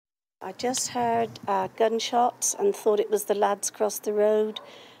I just heard gunshots and thought it was the lads across the road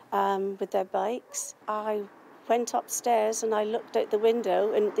with their bikes. I went upstairs and I looked out the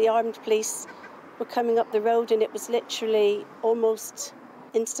window and the armed police were coming up the road, and it was literally almost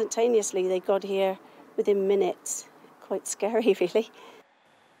instantaneously they got here within minutes. Quite scary, really.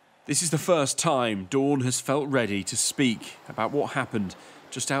 This is the first time Dawn has felt ready to speak about what happened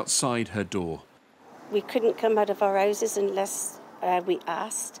just outside her door. We couldn't come out of our houses unless we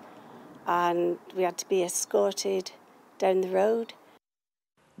asked, and we had to be escorted down the road.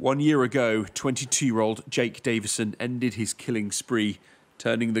 1 year ago, 22-year-old Jake Davison ended his killing spree,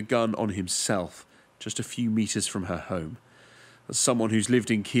 turning the gun on himself just a few metres from her home. As someone who's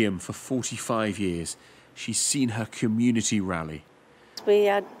lived in Keyham for 45 years, she's seen her community rally. We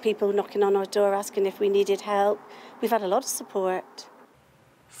had people knocking on our door asking if we needed help. We've had a lot of support.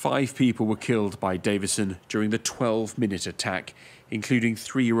 5 people were killed by Davison during the 12-minute attack, including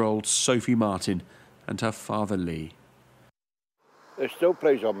 3-year-old Sophie Martin and her father Lee. It still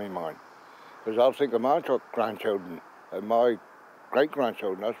plays on my mind, because I'll think of my grandchildren and my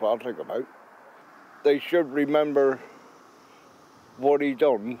great-grandchildren. That's what I'll think about. They should remember what he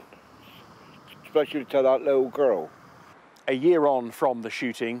done, especially to that little girl. A year on from the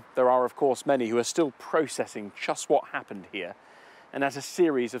shooting, there are of course many who are still processing just what happened here. And at a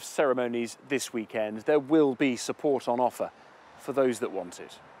series of ceremonies this weekend, there will be support on offer for those that want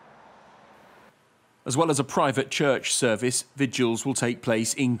it. As well as a private church service, vigils will take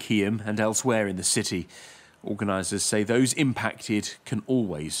place in Keyham and elsewhere in the city. Organisers say those impacted can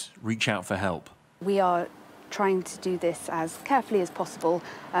always reach out for help. We are trying to do this as carefully as possible.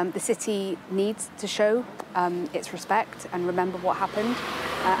 The city needs to show its respect and remember what happened.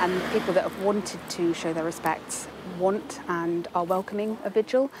 And people that have wanted to show their respect want and are welcoming a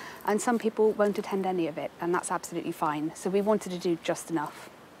vigil. And some people won't attend any of it, and that's absolutely fine. So we wanted to do just enough.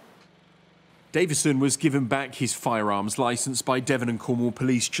 Davison was given back his firearms licence by Devon and Cornwall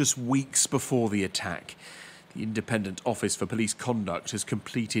Police just weeks before the attack. The Independent Office for Police Conduct has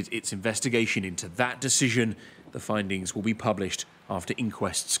completed its investigation into that decision. The findings will be published after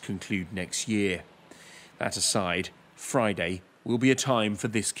inquests conclude next year. That aside, Friday will be a time for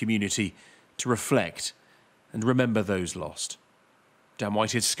this community to reflect and remember those lost. Dan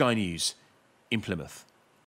Whitehead, Sky News in Plymouth.